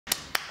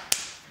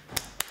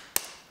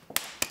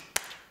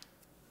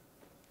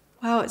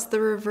Wow, it's the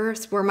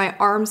reverse where my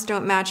arms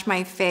don't match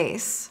my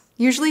face.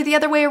 Usually the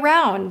other way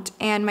around,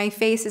 and my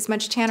face is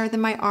much tanner than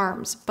my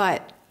arms,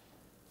 but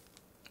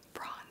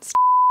bronzed.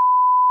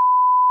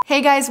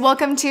 Hey guys,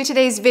 welcome to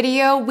today's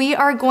video. We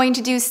are going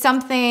to do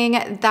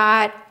something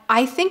that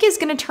I think is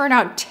gonna turn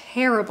out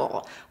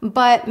terrible,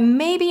 but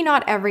maybe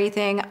not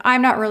everything.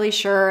 I'm not really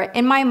sure.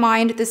 In my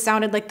mind, this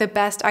sounded like the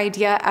best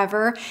idea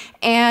ever.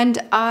 And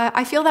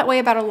I feel that way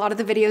about a lot of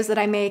the videos that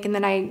I make, and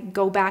then I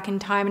go back in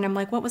time and I'm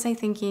like, what was I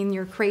thinking?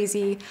 You're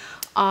crazy.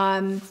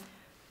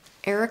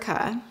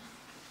 Erica.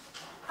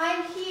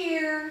 I'm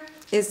here.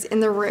 Is in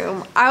the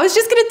room. I was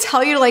just gonna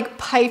tell you to like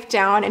pipe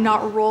down and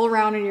not roll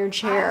around in your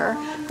chair,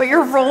 but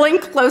you're rolling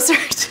closer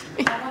to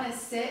me. I wanna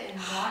sit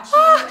and watch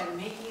you and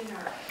make you nervous.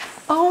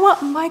 Oh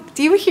my,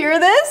 do you hear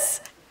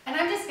this? And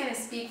I'm just gonna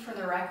speak for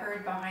the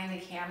record behind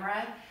the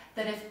camera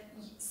that if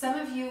some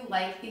of you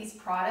like these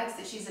products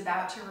that she's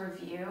about to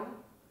review,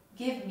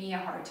 give me a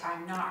hard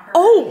time, not her,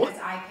 because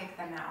I picked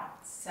them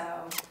out,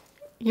 so.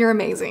 You're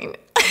amazing.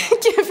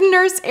 Give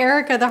Nurse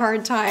Erica the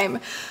hard time.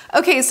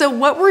 Okay, so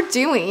what we're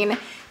doing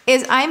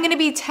is I'm gonna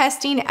be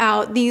testing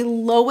out the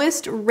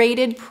lowest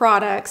rated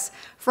products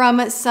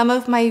from some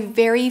of my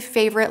very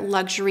favorite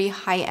luxury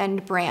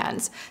high-end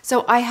brands.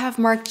 So I have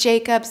Marc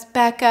Jacobs,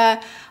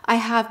 Becca, I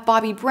have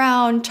Bobbi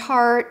Brown,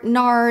 Tarte,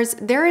 NARS.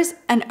 There is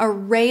an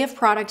array of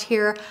product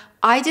here.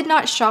 I did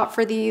not shop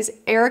for these.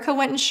 Erica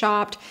went and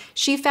shopped.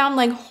 She found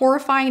like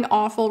horrifying,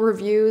 awful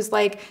reviews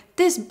like,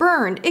 this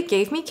burned, it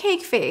gave me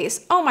cake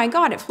face. Oh my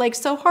God, it flaked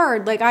so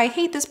hard. Like, I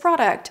hate this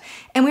product.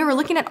 And we were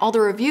looking at all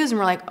the reviews and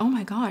we're like, oh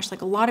my gosh,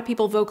 like a lot of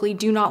people vocally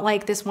do not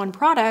like this one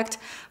product,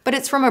 but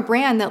it's from a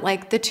brand that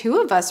like the two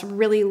of us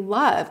really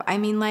love. I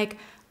mean, like,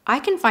 I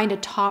can find a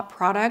top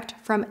product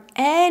from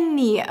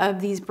any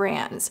of these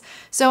brands.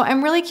 So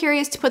I'm really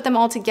curious to put them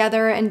all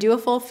together and do a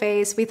full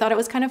face. We thought it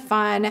was kind of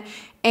fun,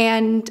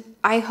 and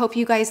I hope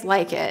you guys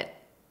like it.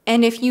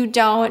 And if you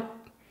don't,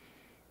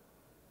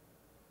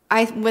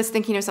 I was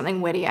thinking of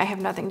something witty. I have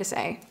nothing to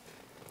say.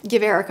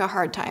 Give Erica a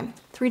hard time.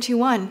 3, 2,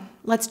 1,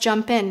 let's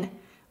jump in.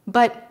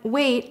 But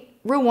wait,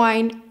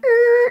 rewind.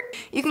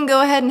 You can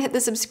go ahead and hit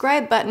the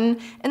subscribe button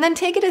and then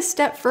take it a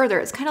step further.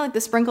 It's kind of like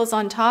the sprinkles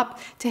on top,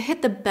 to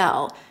hit the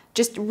bell.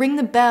 Just ring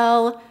the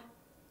bell.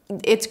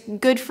 It's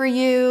good for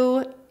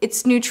you.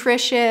 It's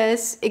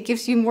nutritious. It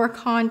gives you more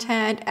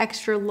content,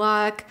 extra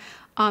luck,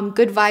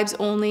 good vibes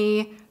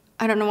only.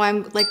 I don't know why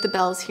I'm like the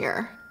bells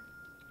here.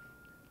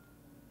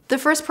 The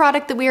first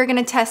product that we are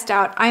gonna test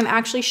out, I'm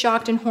actually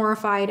shocked and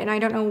horrified, and I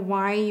don't know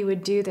why you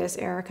would do this,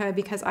 Erica,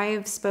 because I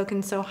have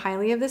spoken so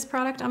highly of this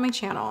product on my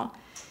channel.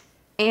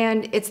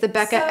 And it's the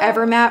Becca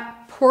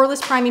Evermatte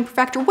Poreless Priming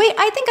Perfector. Wait,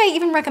 I think I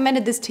even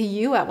recommended this to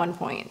you at one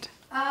point.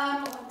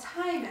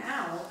 Time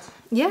out.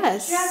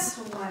 Yes. Just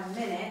 1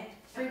 minute.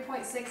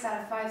 3.6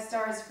 out of 5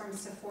 stars from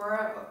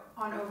Sephora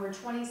on over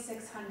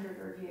 2,600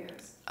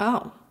 reviews.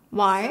 Oh,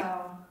 why?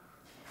 So,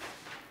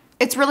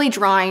 it's really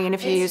drying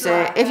if you use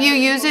it. If you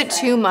use it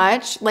too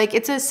much, like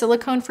it's a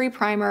silicone-free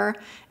primer.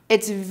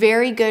 It's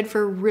very good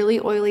for really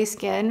oily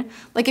skin.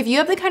 Like if you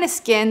have the kind of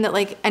skin that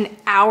like an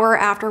hour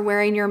after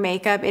wearing your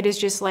makeup, it is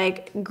just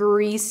like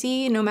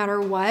greasy no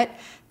matter what,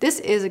 this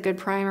is a good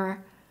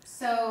primer.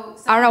 So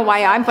I don't know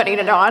why I'm putting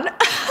it on.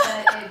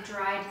 But it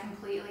dried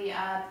completely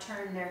up,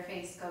 turned their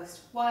face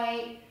ghost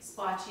white,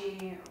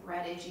 splotchy,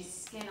 red, itchy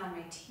skin on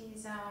my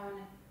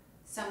T-zone.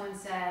 Someone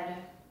said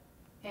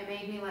it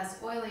made me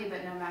less oily,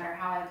 but no matter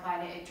how I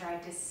applied it, it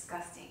dried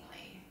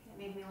disgustingly. It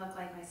made me look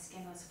like my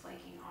skin was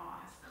flaking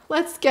off.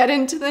 Let's get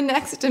into the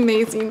next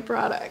amazing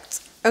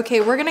product.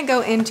 Okay, we're gonna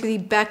go into the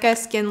Becca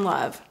Skin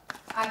Love.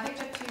 I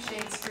picked up 2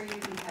 shades for you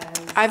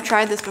because I've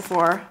tried this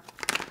before.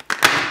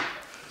 I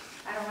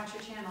don't watch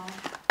your channel.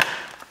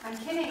 I'm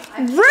kidding.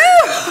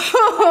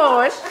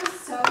 Rude! I'm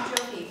so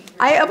joking.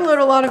 I upload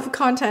a lot of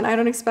content. I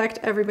don't expect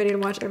everybody to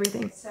watch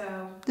everything.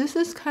 So This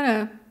is kind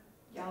of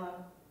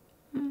yellow.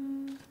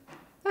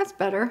 That's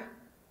better,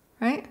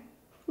 right?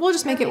 We'll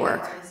just make it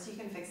work. You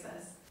can fix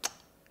this.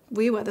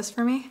 Will you wet this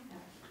for me?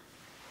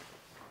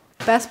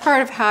 Best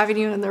part of having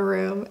you in the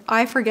room,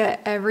 I forget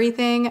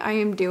everything I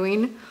am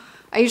doing.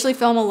 I usually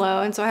film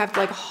alone, so I have to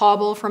like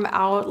hobble from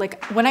out.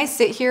 Like when I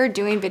sit here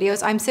doing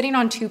videos, I'm sitting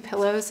on 2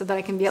 pillows so that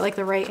I can be at like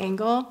the right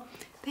angle.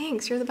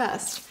 Thanks, you're the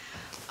best.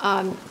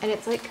 And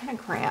it's like kind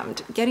of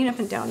crammed. Getting up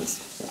and down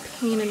is a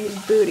pain in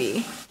the booty.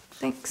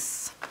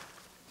 Thanks.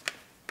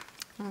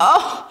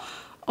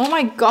 Oh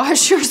my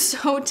gosh, you're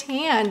so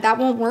tan. That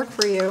won't work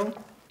for you.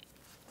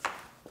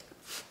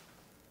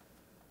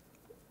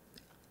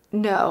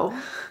 No.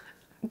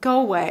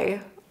 Go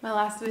away. My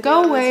last video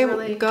Go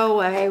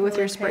away with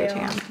your spray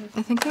tan.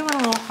 I think we went a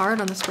little hard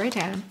on the spray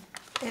tan.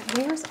 It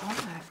wears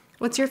off.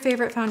 What's your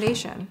favorite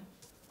foundation?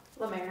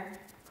 La Mer.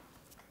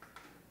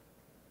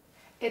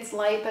 It's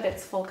light, but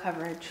it's full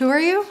coverage. Who are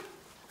you?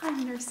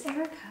 I'm Nurse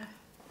Erica.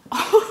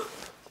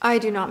 I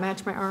do not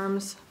match my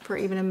arms for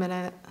even a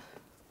minute.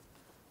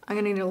 I'm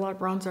gonna need a lot of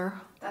bronzer.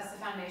 That's the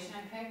foundation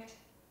I picked.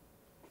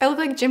 I look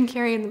like Jim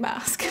Carrey in the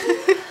mask.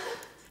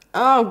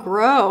 Oh,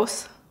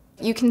 gross.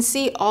 You can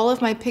see all of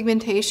my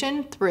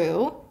pigmentation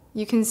through.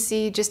 You can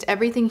see just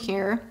everything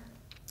here.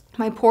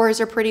 My pores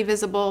are pretty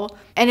visible,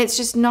 and it's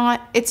just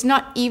not, it's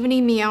not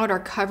evening me out or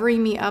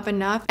covering me up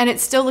enough, and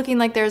it's still looking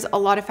like there's a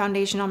lot of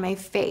foundation on my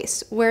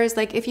face. Whereas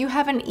like if you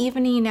have an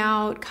evening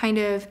out kind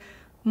of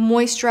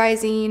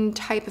moisturizing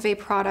type of a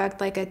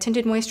product, like a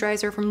tinted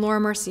moisturizer from Laura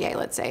Mercier,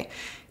 let's say,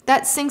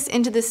 that sinks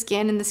into the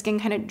skin and the skin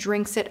kind of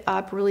drinks it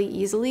up really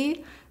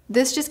easily.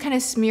 This just kind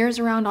of smears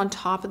around on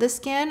top of the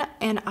skin,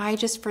 and I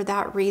just, for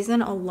that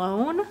reason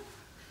alone,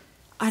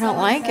 I don't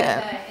like it.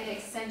 That it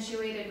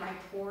accentuated my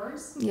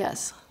pores.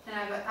 Yes. And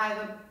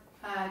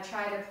I've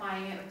tried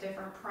applying it with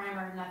different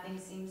primer. Nothing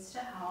seems to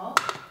help.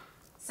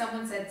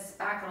 Someone said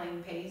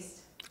spackling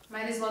paste.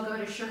 Might as well go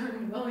to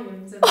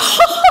Sherwin-Williams. And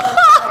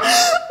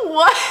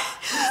What?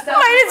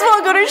 Might as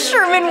well go to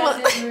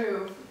Sherwin-Williams.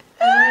 And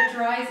when it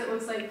dries, it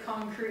looks like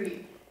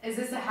concrete. Is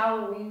this a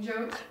Halloween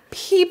joke?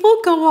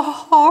 People go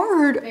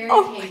hard. Very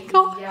oh cakey. my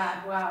God.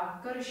 Yeah, wow.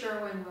 Go to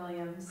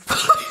Sherwin-Williams. Buy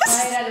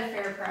it at a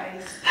fair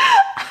price.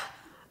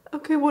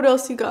 Okay, what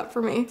else you got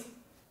for me?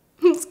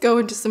 Let's go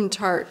into some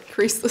Tarte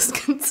Creaseless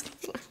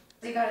Concealer.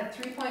 They got a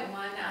 3.1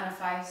 out of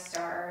 5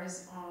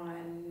 stars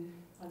on,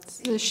 let's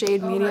see, the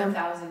shade over medium.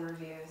 1,000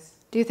 reviews.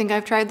 Do you think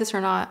I've tried this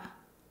or not?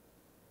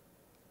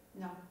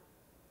 No.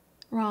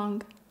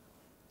 Wrong.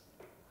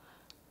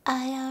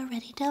 I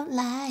already don't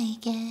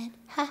like it.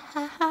 Ha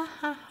ha ha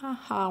ha ha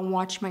ha.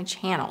 Watch my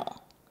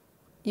channel.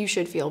 You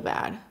should feel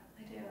bad.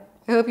 I do.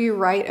 I hope you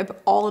write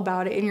all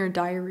about it in your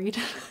diary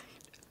tonight.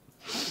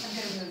 I'm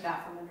going to move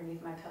that from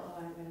underneath my pillow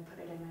and I'm going to put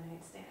it in my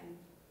nightstand.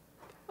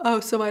 Oh,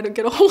 so I don't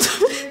get a hold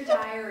of it. Dear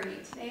diary,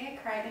 today I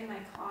cried in my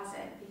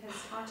closet because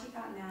Tati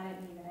got mad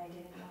at me that I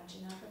didn't watch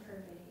enough of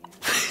her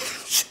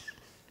videos.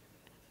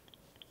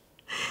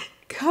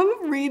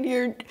 Come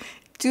read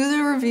do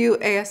the review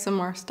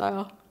ASMR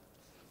style.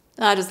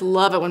 I just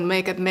love it when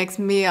makeup makes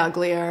me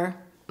uglier.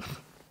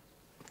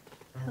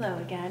 Hello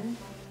again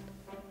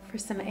for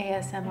some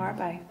ASMR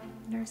by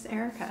Nurse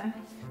Erica.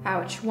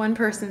 Ouch. One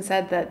person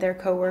said that their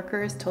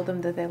coworkers told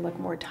them that they look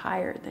more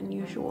tired than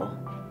usual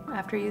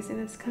after using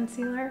this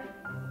concealer.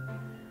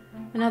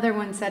 Another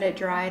one said it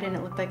dried and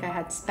it looked like I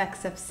had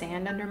specks of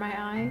sand under my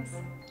eyes.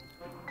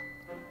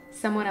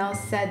 Someone else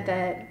said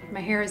that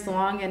my hair is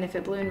long and if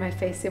it blew in my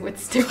face it would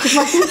stick to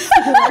my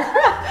concealer.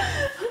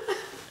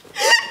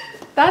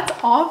 That's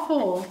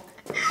awful.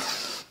 But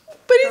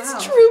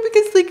it's true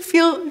because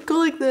like go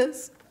like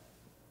this.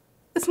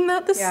 Isn't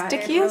that the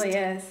stickiest? Yeah, it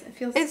really is. It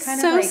feels it's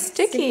kind so of like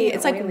sticky.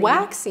 It's like oily.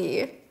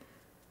 waxy.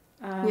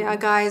 Yeah,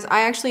 guys,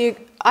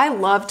 I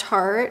love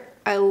Tarte.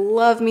 I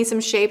love me some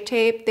Shape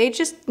Tape. They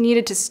just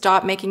needed to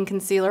stop making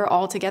concealer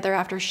altogether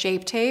after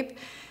Shape Tape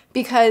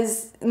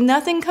because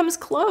nothing comes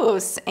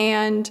close,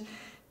 and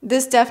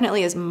this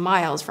definitely is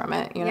miles from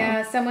it, you know?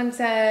 Yeah, someone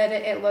said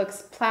it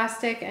looks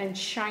plastic and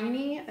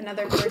shiny.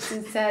 Another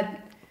person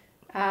said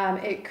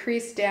it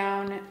creased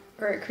down,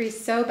 or it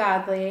creased so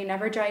badly,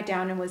 never dried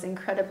down, and was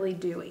incredibly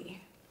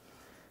dewy.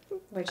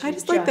 Which I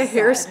just like the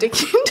hair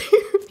sticking to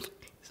your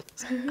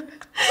face.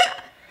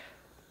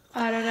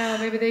 I don't know,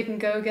 maybe they can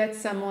go get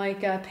some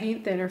like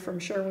paint thinner from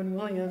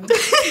Sherwin-Williams.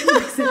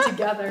 Mix it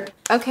together.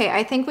 Okay,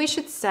 I think we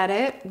should set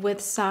it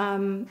with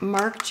some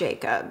Marc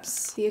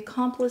Jacobs, the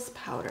Accomplice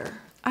Powder.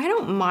 I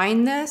don't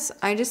mind this.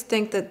 I just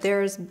think that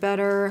there's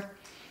better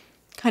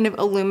kind of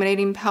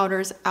illuminating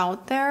powders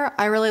out there.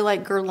 I really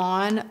like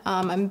Guerlain.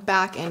 I'm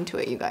back into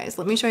it, you guys.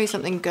 Let me show you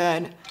something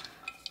good.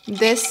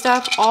 This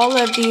stuff, all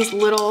of these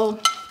little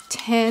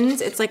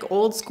tins, it's like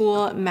old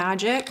school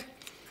magic.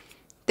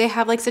 They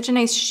have like such a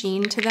nice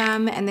sheen to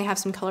them, and they have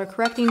some color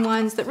correcting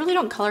ones that really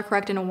don't color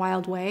correct in a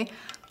wild way,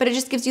 but it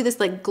just gives you this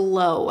like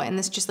glow and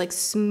this just like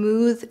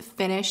smooth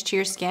finish to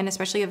your skin,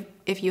 especially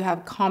if you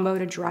have combo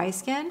to dry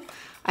skin.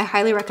 I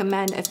highly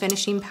recommend a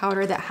finishing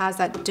powder that has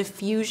that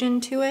diffusion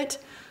to it.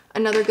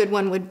 Another good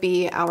one would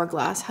be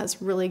Hourglass,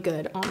 has really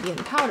good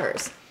ambient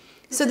powders.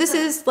 So this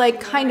is like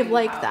kind of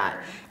like that.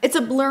 It's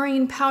a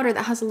blurring powder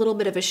that has a little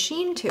bit of a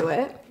sheen to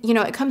it. You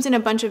know, it comes in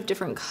a bunch of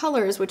different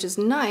colors, which is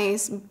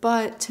nice,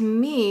 but to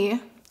me,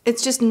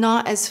 it's just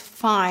not as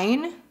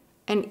fine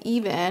and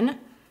even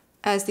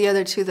as the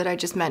other two that I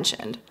just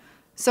mentioned.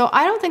 So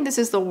I don't think this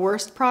is the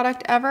worst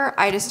product ever.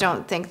 I just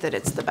don't think that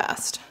it's the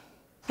best.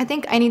 I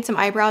think I need some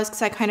eyebrows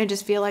because I kind of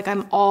just feel like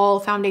I'm all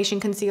foundation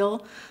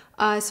conceal.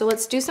 So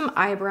let's do some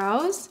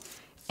eyebrows.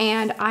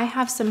 And I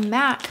have some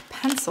MAC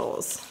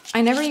pencils.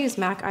 I never use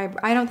MAC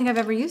I don't think I've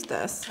ever used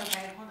this.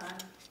 Okay, hold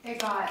on. It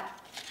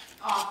got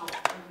awful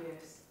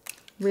reviews.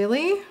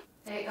 Really?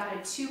 It got a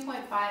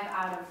 2.5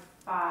 out of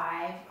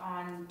 5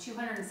 on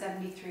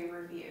 273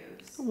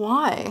 reviews.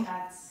 Why?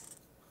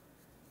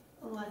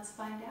 Let's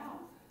find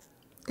out.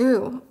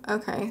 Ooh,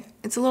 okay.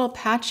 It's a little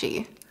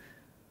patchy.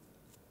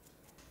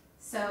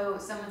 So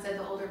someone said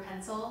the older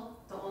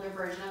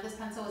version of this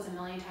pencil was a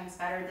million times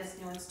better. This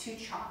new one's too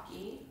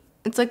chalky.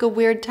 It's like a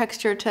weird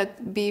texture to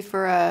be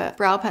for a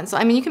brow pencil.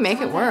 I mean, you can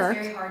make it work.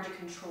 It's very hard to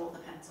control the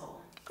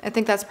pencil. I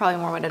think that's probably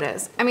more what it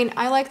is. I mean,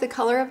 I like the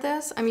color of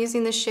this. I'm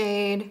using the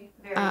shade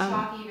Very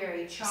chalky,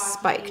 very chalky.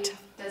 Spiked.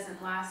 Doesn't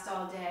doesn't last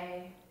all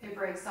day. It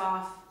breaks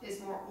off,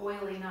 is more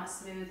oily, not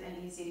smooth,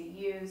 and easy to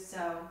use,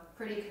 so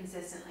pretty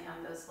consistently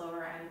on those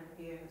lower end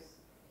reviews.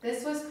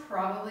 This was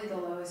probably the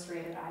lowest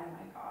rated item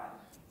I got.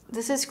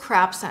 This is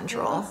crap It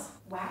central. looks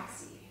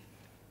waxy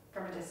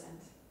from a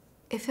distance.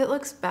 If it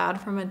looks bad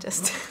from a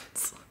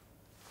distance,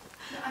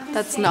 No, I'm just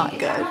that's saying, not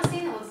good. I'm not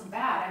saying it looks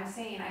bad. I'm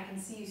saying I can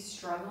see you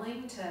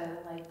struggling to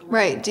like. blend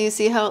Right, it. do you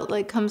see how it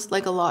like comes,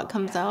 like a lot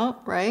comes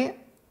out, right?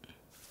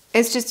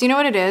 It's just, you know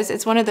what it is?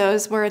 It's one of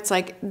those where it's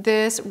like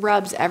this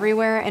rubs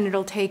everywhere and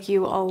it'll take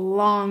you a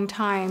long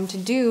time to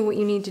do what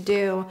you need to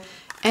do.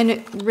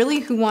 And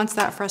really, who wants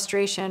that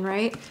frustration,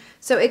 right?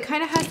 So it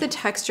kind of has the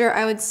texture,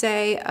 I would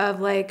say,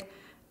 of like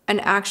an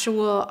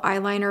actual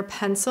eyeliner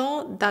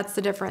pencil. That's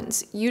the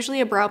difference.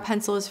 Usually a brow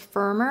pencil is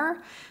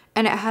firmer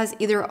and it has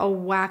either a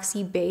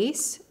waxy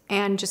base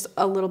and just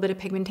a little bit of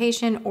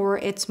pigmentation, or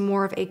it's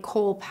more of a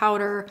kohl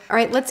powder. All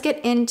right, let's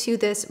get into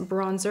this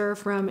bronzer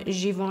from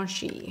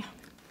Givenchy.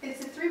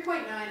 It's a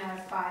 3.9 out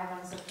of 5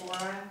 on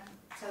Sephora,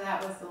 so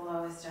that was the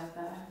lowest of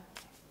the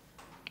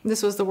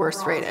This was the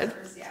worst rated.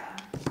 bronzers, yeah.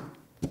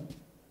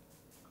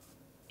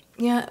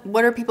 Yeah,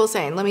 what are people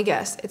saying? Let me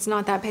guess. It's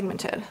not that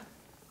pigmented.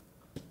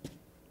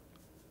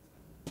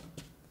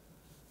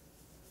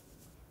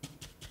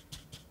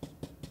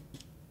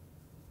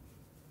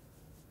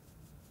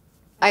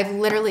 I've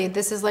literally,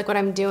 this is like what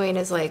I'm doing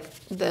is like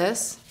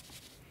this,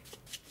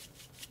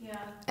 Yeah.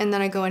 and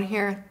then I go in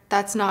here.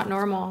 That's not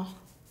normal.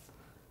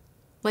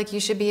 Like you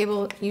should be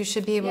able to get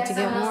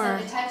someone else more.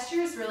 said the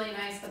texture is really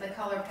nice, but the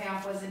color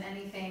payoff wasn't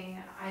anything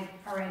I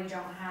already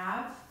don't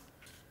have,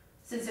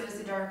 since it was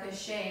the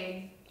darkest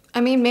shade.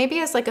 I mean, maybe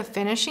as like a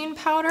finishing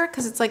powder,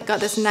 because it's like got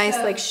this nice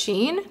So, like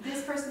sheen.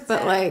 This person But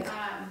said like-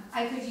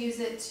 I could use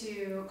it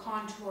to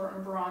contour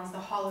and bronze the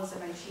hollows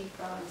of my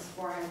cheekbones,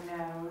 forehead,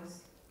 nose.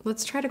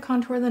 Let's try to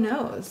contour the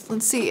nose.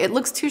 Let's see. It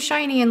looks too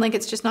shiny and like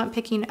it's just not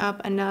picking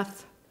up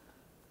enough.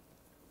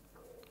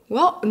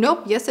 Well,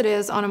 nope. Yes, it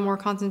is on a more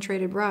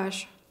concentrated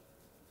brush.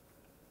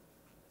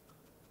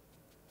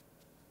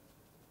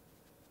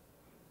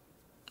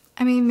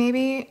 I mean,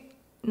 maybe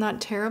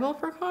not terrible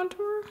for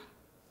contour.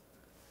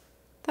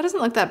 That doesn't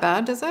look that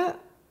bad, does it?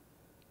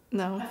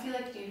 No, I feel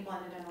like you need to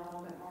blend it in a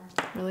little bit more,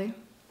 really.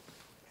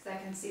 because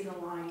I can see the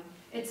line.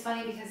 It's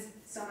funny because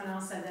someone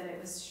else said that it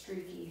was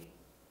streaky.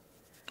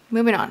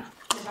 Moving on.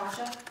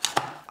 Natasha?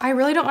 I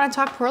really don't want to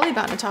talk poorly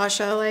about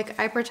Natasha. Like,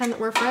 I pretend that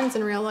we're friends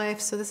in real life,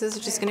 so this is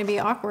just going to be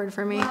awkward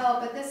for me. Well,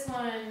 but this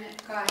one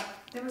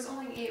there was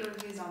only 8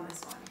 reviews on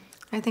this one.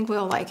 I think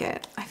we'll like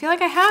it. I feel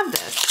like I have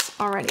this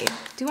already.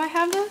 Do I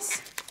have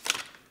this?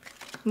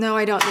 No,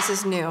 I don't. This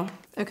is new.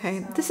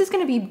 Okay, this is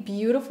gonna be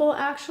beautiful,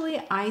 actually,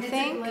 I It's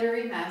think. a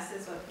glittery mess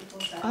is what people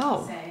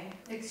say.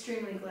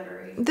 Extremely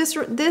glittery.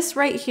 This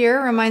right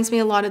here reminds me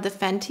a lot of the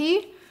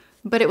Fenty,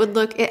 but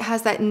it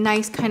has that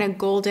nice kind of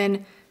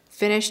golden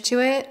finish to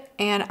it,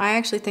 and I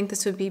actually think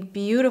this would be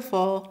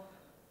beautiful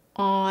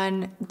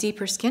on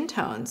deeper skin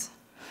tones.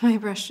 My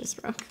brush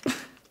just broke.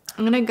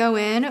 I'm gonna go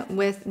in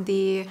with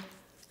the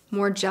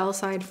more gel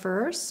side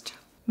first.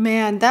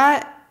 Man,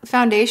 that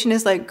foundation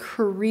is like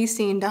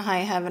creasing to high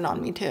heaven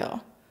on me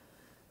too.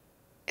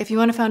 If you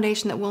want a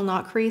foundation that will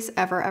not crease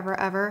ever, ever,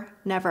 ever,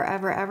 never,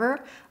 ever, ever,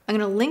 I'm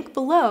gonna link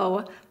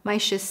below my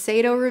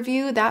Shiseido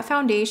review. That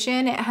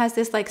foundation, it has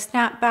this like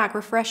snap back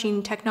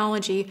refreshing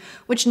technology,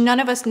 which none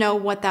of us know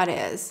what that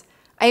is.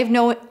 I have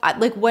no,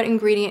 like what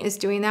ingredient is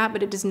doing that,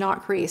 but it does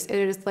not crease. It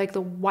is like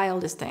the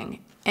wildest thing.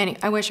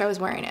 I wish I was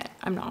wearing it.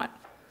 I'm not.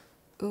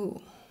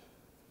 Ooh.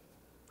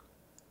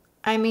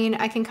 I mean,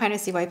 I can kind of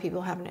see why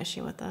people have an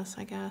issue with this,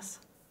 I guess.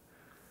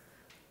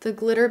 The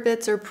glitter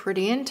bits are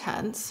pretty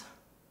intense,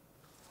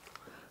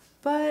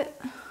 but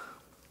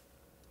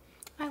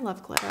I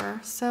love glitter.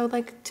 So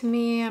like, to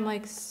me, I'm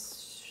like,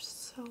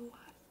 so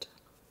what?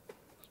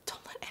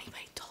 Don't let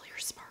anybody dull your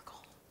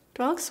sparkle.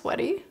 Do I look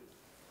sweaty?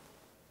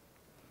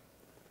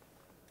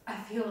 I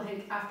feel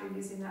like after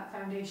using that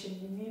foundation,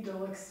 you need to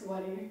look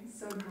sweaty.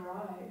 So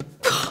dry.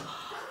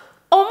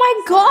 Oh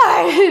my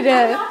God!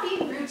 I'm not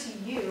being rude to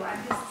you.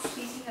 I'm just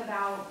speaking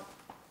about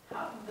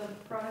the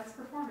product's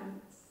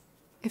performance.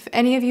 If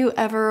any of you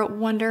ever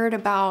wondered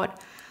about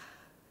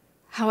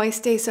how I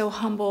stay so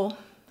humble,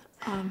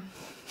 You're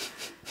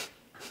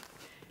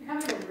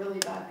having a really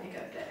bad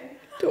makeup day.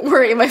 don't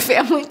worry, my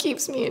family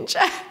keeps me in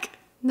check.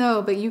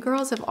 No, but you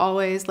girls have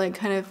always like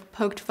kind of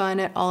poked fun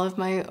at all of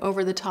my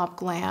over-the-top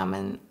glam,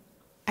 and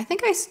I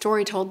think I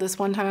story told this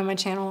one time on my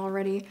channel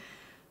already,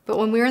 but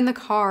when we were in the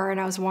car and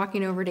I was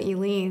walking over to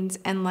Eileen's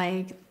and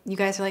like, you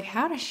guys are like,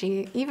 how does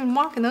she even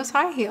walk in those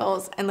high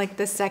heels? And like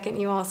the second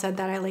you all said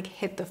that, I like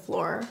hit the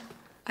floor.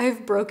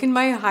 I've broken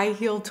my high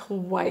heel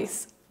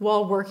twice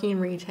while working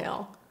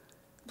retail.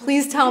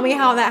 Please tell me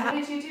how that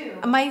What did you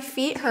do? My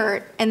feet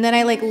hurt, and then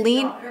I like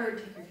leaned, Take your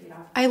feet off.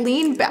 I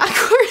leaned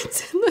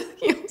backwards and the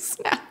heel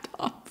snapped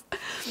off.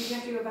 Did you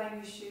have to go buy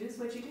new shoes?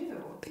 What'd you do?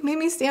 They made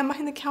me stand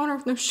behind the counter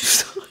with no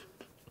shoes on.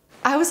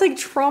 I was like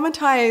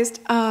traumatized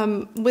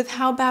with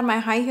how bad my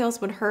high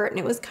heels would hurt, and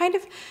it was kind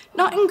of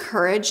not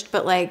encouraged,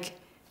 but like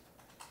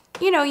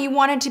you know, you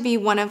wanted to be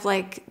one of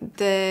like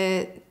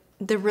the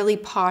really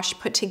posh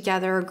put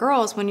together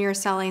girls when you're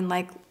selling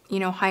like, you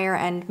know, higher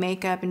end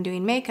makeup and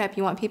doing makeup.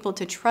 You want people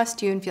to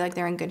trust you and feel like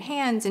they're in good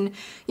hands, and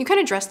you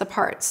kind of dress the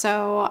part.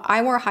 So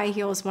I wore high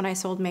heels when I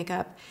sold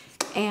makeup,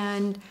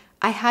 and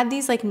I had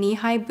these like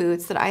knee-high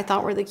boots that I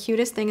thought were the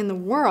cutest thing in the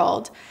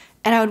world,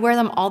 and I would wear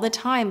them all the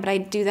time, but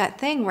I'd do that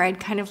thing where I'd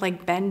kind of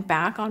like bend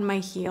back on my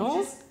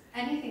heels. Just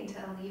anything to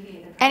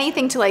alleviate the pressure.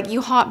 Anything to like,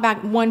 you hop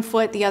back one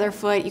foot, the other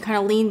foot, you kind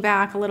of lean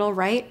back a little,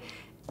 right?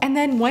 And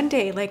then one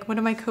day, like one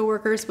of my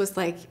coworkers was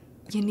like,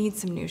 you need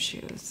some new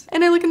shoes.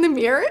 And I look in the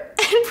mirror,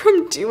 and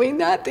from doing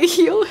that, the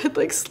heel had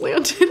like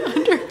slanted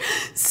under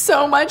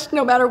so much,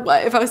 no matter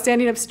what. If I was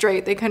standing up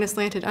straight, they kind of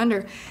slanted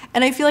under.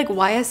 And I feel like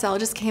YSL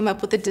just came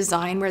up with a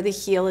design where the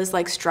heel is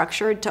like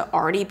structured to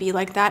already be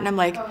like that. And I'm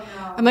like, Oh,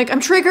 no.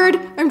 I'm triggered.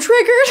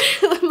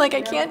 I'm like,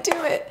 I can't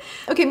do it.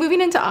 Okay, moving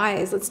into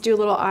eyes. Let's do a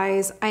little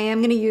eyes. I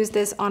am gonna use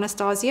this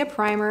Anastasia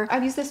primer.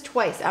 I've used this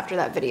twice after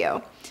that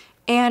video,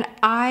 and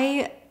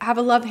I have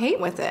a love-hate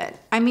with it.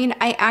 I mean,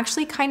 I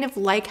actually kind of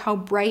like how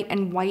bright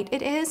and white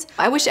it is.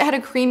 I wish it had a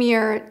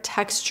creamier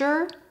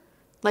texture,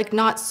 like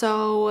not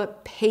so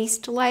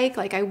paste-like.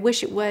 Like I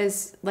wish it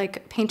was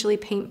like Painterly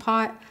Paint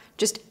Pot,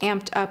 just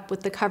amped up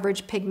with the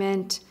coverage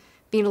pigment,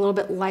 being a little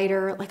bit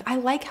lighter. Like I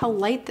like how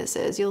light this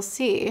is, you'll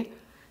see.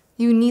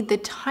 You need the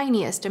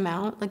tiniest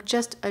amount, like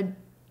just a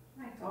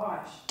My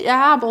gosh.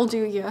 dab will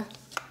do ya.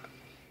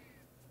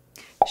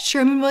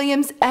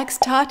 Sherwin-Williams x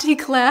Tati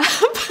collab.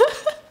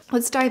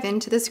 Let's dive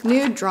into this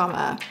nude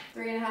drama.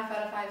 3.5 out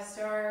of 5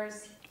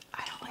 stars.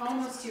 I don't like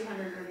Almost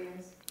 200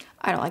 reviews.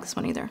 I don't like this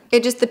one either.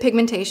 It just, the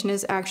pigmentation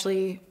is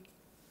actually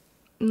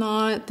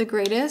not the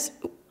greatest.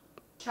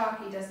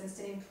 Chalky, doesn't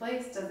stay in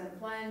place, doesn't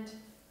blend.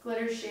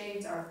 Glitter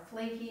shades are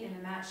flaky, and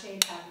the matte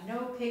shades have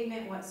no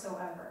pigment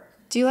whatsoever.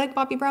 Do you like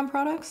Bobbi Brown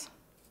products?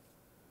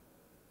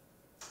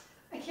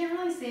 I can't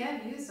really say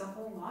I've used a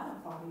whole lot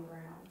of Bobbi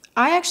Brown.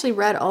 I actually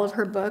read all of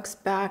her books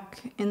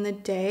back in the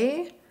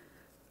day.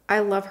 I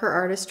love her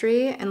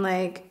artistry, and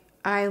like,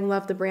 I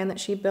love the brand that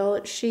she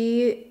built.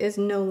 She is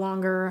no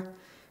longer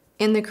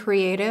in the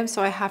creative,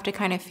 so I have to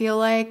kind of feel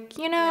like,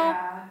 you know,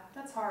 Yeah,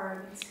 that's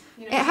hard.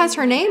 You know, it has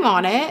her name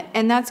on it,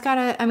 and that's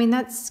gotta, I mean,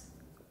 that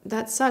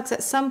sucks.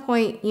 At some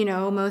point, you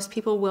know, most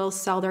people will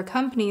sell their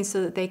companies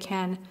so that they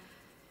can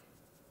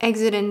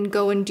exit and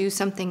go and do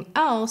something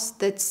else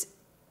that's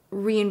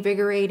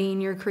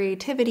reinvigorating your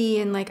creativity.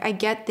 And like, I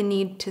get the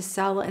need to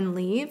sell and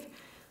leave,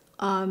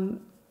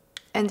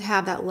 and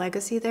have that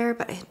legacy there,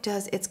 but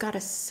it's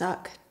gotta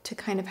suck to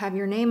kind of have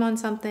your name on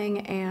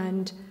something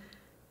and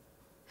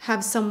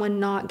have someone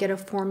not get a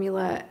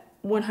formula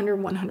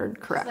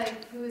 100 correct. It's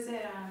like, who is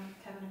it?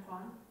 Kevin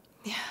Aquan?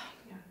 Yeah.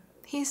 Yeah.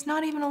 He's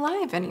not even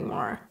alive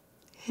anymore.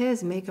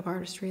 His makeup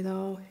artistry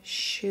though,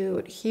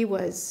 shoot, he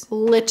was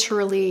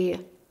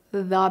literally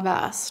the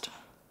best.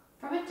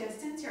 From a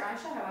distance, your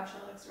eyeshadow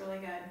actually looks really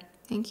good.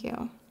 Thank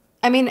you.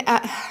 I mean,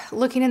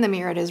 looking in the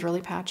mirror, it is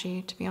really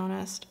patchy, to be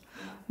honest.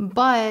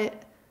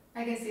 But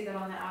I can see that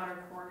on the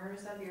outer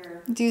corners of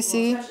your... Do you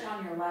see? Especially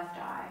on your left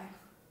eye.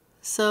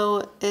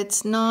 so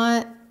it's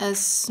not as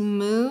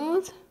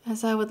smooth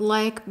as I would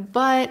like,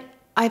 but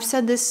I've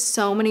said this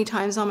so many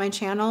times on my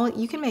channel,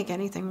 you can make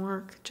anything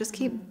work. Just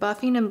keep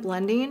buffing and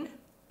blending,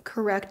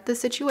 correct the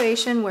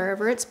situation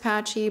wherever it's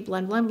patchy,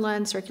 blend, blend,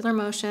 blend, circular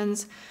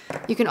motions.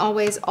 You can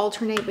always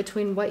alternate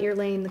between what you're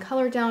laying the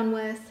color down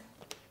with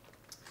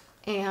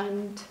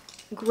and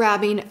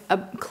grabbing a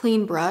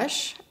clean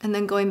brush and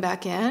then going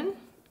back in.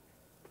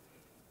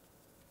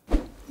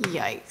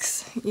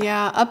 Yikes.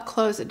 Yeah, up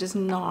close it does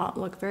not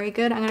look very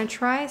good. I'm gonna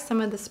try some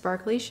of the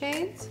sparkly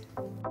shades.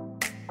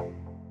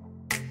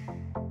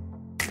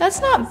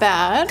 That's not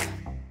bad.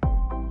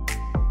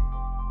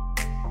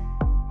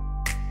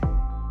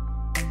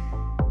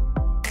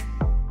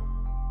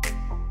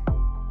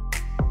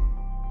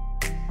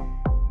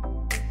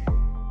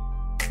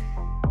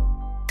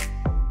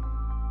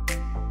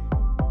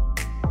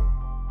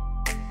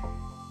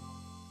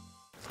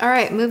 All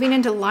right, moving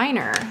into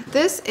liner.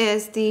 This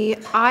is the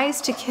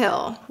Eyes to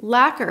Kill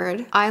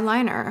lacquered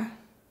eyeliner.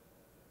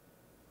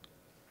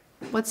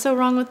 What's so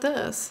wrong with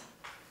this?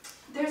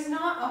 There's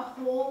not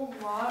a whole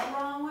lot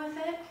wrong with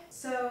it.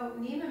 So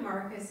Neiman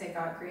Marcus, it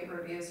got great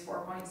reviews,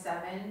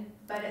 4.7,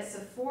 but at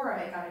Sephora,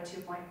 it got a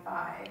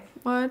 2.5.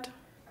 What?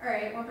 All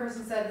right, one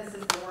person said this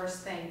is the worst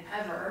thing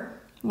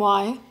ever.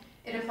 Why?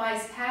 It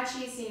applies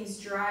patchy, seems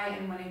dry,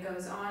 and when it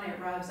goes on, it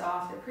rubs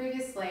off the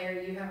previous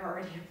layer you have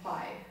already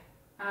applied.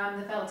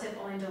 The felt tip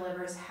only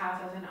delivers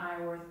half of an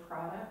eye worth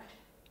product.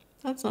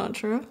 That's not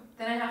true.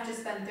 Then I have to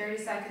spend 30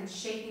 seconds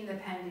shaking the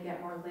pen to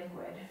get more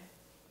liquid.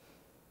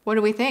 What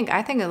do we think?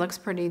 I think it looks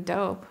pretty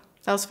dope.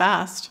 That was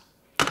fast.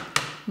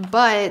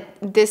 But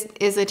this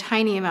is a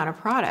tiny amount of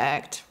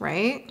product,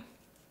 right?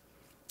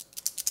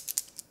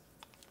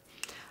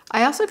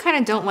 I also kind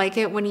of don't like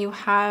it when you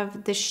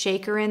have the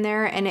shaker in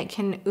there and it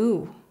can,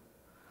 ooh.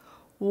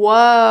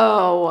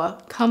 Whoa,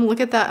 come look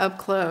at that up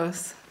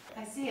close.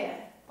 I see it.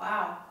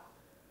 Wow.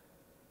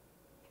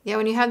 Yeah,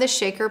 when you have the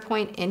shaker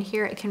point in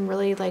here, it can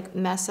really like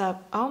mess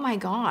up. Oh my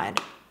God.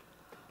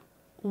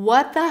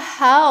 What the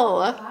hell?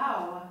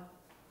 Wow.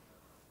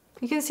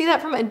 You can see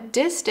that from a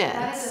distance.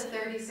 That is a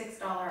 $36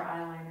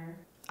 eyeliner.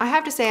 I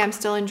have to say I'm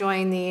still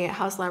enjoying the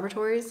House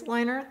Laboratories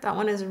liner. That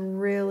one is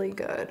really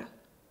good.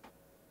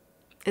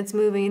 It's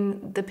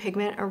moving the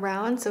pigment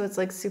around, so it's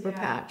like super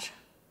patch.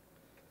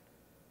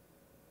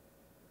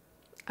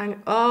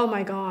 Oh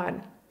my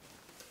God.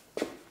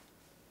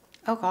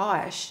 Oh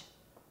gosh.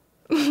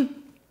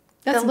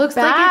 That looks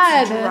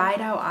like it's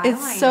dried out eyeliner.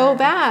 It's so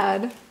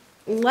bad.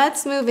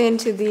 Let's move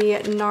into the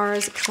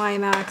NARS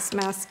Climax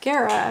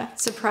Mascara.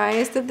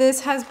 Surprised that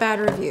this has bad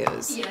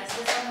reviews. Yes,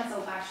 this one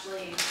has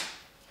actually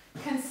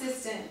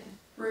consistent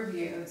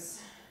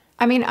reviews.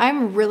 I mean,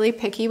 I'm really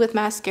picky with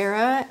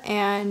mascara,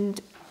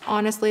 and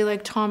honestly,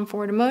 like Tom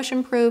Ford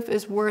Emotion Proof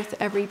is worth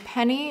every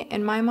penny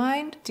in my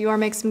mind. Dior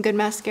makes some good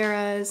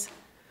mascaras,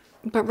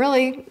 but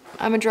really,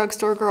 I'm a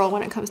drugstore girl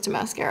when it comes to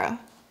mascara.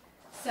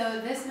 So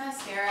this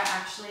mascara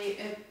actually,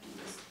 it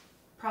was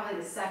probably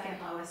the second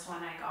lowest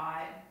one I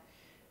got.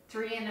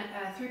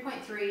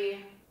 3.3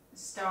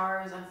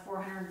 stars on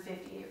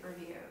 458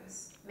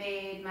 reviews.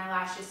 Made my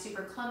lashes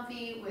super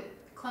clumpy with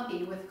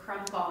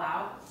crumb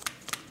fallout.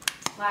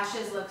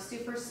 Lashes look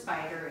super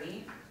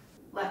spidery.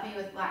 Left me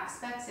with black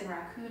specks and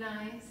raccoon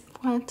eyes.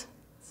 What?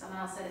 Someone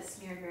else said it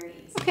smeared very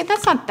easy. Okay,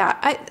 that's not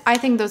that. I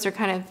think those are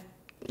kind of,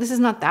 this is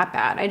not that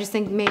bad. I just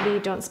think maybe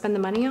don't spend the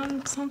money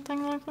on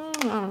something like that.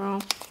 I don't know.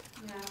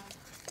 Yeah.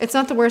 It's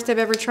not the worst I've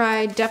ever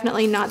tried.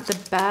 Definitely not the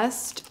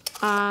best.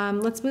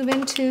 Let's move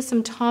into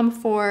some Tom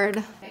Ford.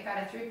 It got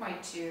a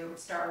 3.2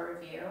 star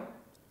review.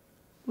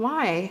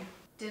 Why?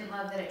 Didn't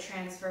love that it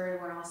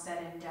transferred when all said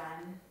and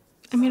done.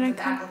 I mean,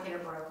 the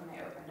applicator broke when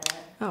I opened it.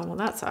 Oh, well,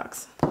 that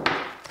sucks.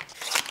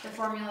 The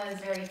formula is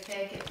very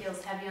thick. It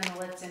feels heavy on the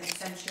lips and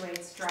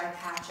accentuates dry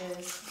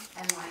patches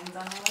and lines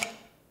on the lip.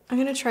 I'm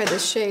gonna try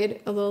this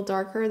shade a little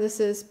darker. This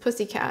is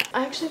Pussycat.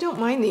 I actually don't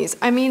mind these.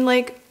 I mean,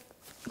 like,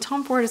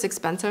 Tom Ford is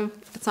expensive.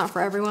 It's not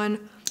for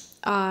everyone.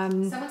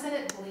 Someone said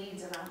it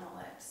bleeds around the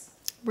lips.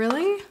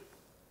 Really?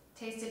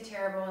 Tasted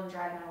terrible and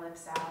dried my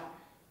lips out.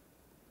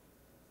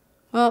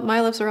 Well,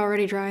 my lips are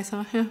already dry,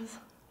 so yeah,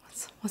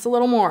 what's a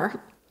little more?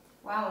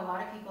 Wow, a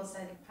lot of people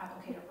said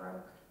applicator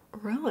broke.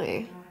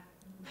 Really?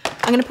 Yeah.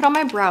 I'm gonna put on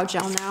my brow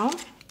gel now.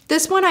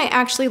 This one I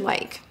actually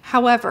like.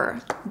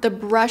 However, the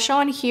brush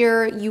on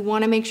here, you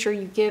wanna make sure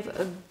you give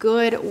a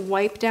good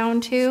wipe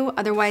down to,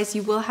 otherwise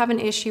you will have an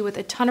issue with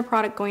a ton of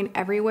product going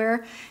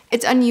everywhere.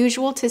 It's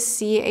unusual to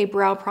see a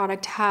brow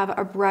product have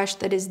a brush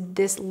that is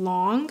this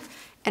long,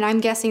 and I'm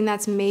guessing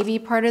that's maybe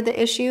part of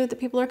the issue that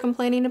people are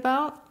complaining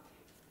about.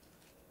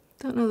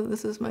 Don't know that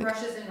this is my... The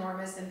brush is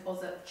enormous and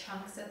pulls up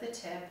chunks at the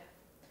tip.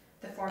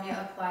 The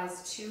formula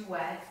applies too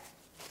wet,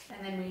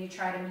 and then when you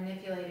try to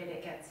manipulate it,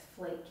 it gets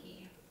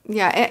flaky.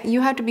 Yeah,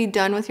 you have to be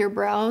done with your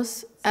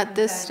brows at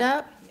this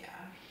step.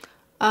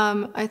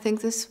 Yeah. I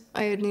think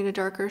I would need a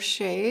darker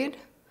shade,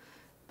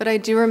 but I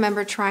do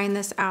remember trying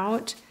this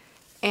out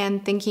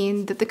and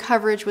thinking that the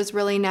coverage was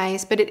really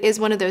nice, but it is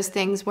one of those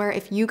things where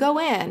if you go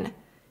in,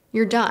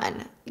 you're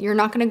done. You're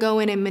not gonna go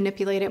in and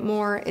manipulate it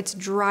more. It's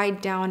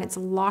dried down, it's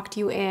locked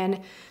you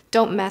in.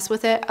 Don't mess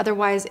with it,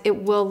 otherwise it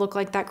will look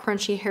like that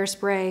crunchy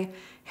hairspray,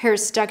 hair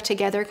stuck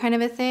together kind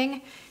of a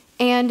thing.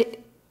 And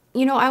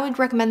you know, I would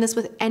recommend this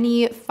with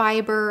any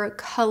fiber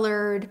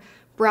colored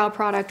brow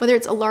product, whether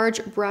it's a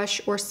large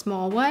brush or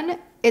small one.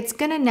 It's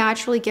gonna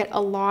naturally get a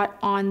lot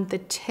on the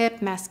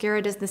tip.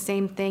 Mascara does the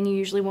same thing. You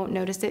usually won't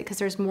notice it because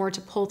there's more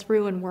to pull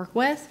through and work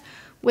with.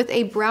 With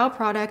a brow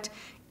product,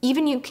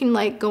 even you can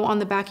like go on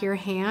the back of your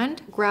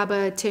hand, grab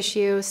a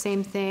tissue,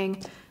 same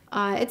thing.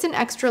 It's an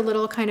extra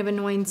little kind of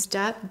annoying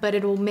step, but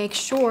it will make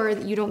sure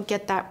that you don't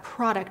get that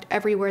product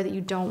everywhere that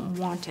you don't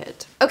want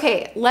it.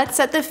 Okay, let's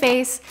set the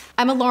face.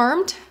 I'm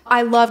alarmed.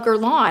 I love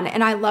Guerlain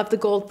and I love the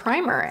gold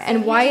primer.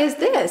 And why is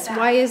this?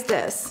 Why is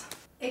this?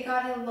 It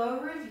got a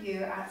low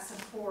review at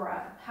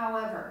Sephora.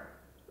 However,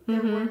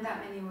 there weren't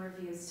that many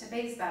reviews to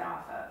base that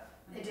off of.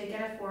 It did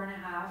get a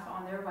 4.5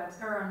 on their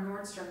website, or on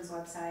Nordstrom's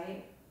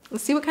website.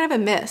 Let's see what kind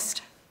of a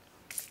mist.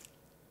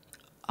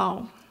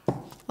 Oh,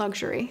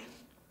 luxury.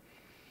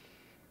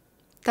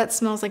 That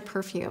smells like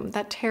perfume.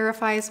 That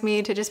terrifies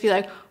me to just be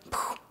like,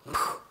 poof,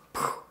 poof,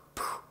 poof,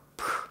 poof,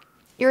 poof.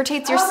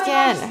 Irritates your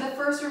skin. Gosh, the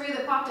first review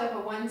that popped up, a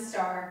 1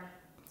 star.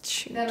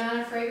 Shoot. The amount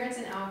of fragrance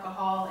and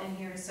alcohol in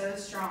here is so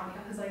strong.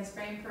 It was like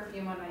spraying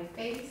perfume on my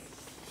face.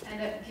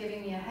 Ended up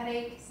giving me a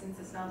headache since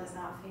the smell does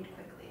not fade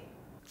quickly.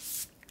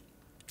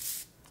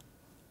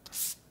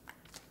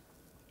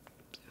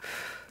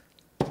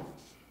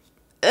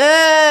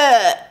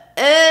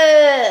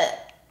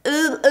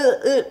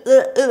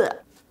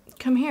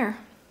 Come here.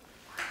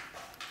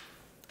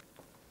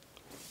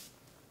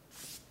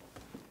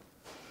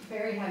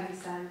 Very heavy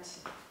scent.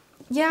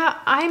 Yeah,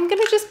 I'm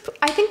gonna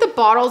I think the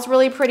bottle's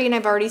really pretty and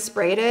I've already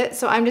sprayed it,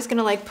 so I'm just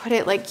gonna like put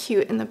it like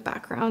cute in the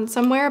background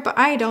somewhere, but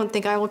I don't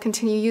think I will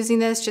continue using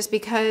this just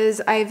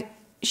because I've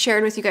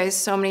shared with you guys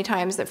so many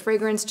times that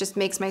fragrance just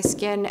makes my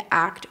skin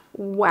act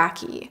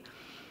wacky.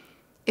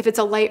 If it's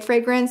a light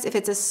fragrance, if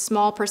it's a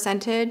small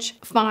percentage,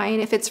 fine.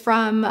 If it's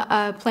from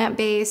a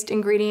plant-based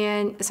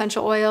ingredient,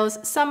 essential oils,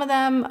 some of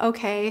them,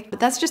 okay, but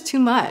that's just too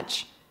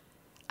much.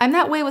 I'm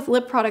that way with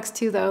lip products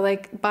too though,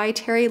 like By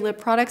Terry lip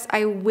products,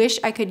 I wish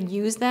I could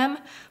use them,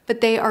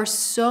 but they are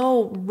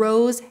so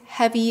rose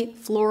heavy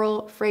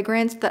floral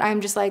fragrance that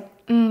I'm just like,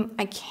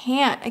 I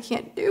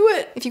can't do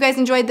it. If you guys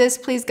enjoyed this,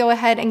 please go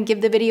ahead and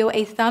give the video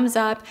a thumbs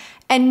up.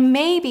 And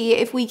maybe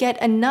if we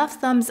get enough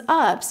thumbs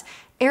ups,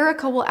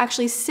 Erica will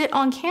actually sit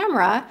on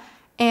camera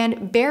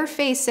and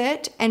bareface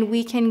it and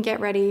we can get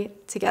ready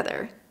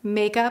together.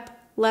 Makeup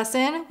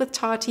lesson with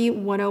Tati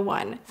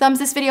 101. Thumbs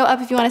this video up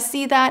if you want to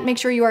see that. Make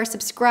sure you are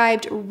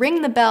subscribed,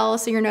 ring the bell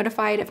so you're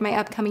notified of my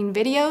upcoming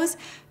videos.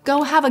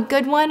 Go have a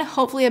good one,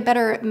 hopefully a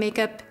better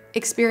makeup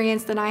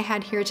experience than I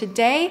had here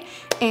today,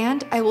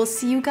 and I will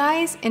see you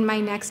guys in my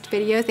next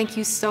video. Thank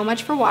you so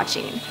much for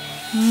watching.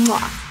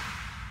 Mwah.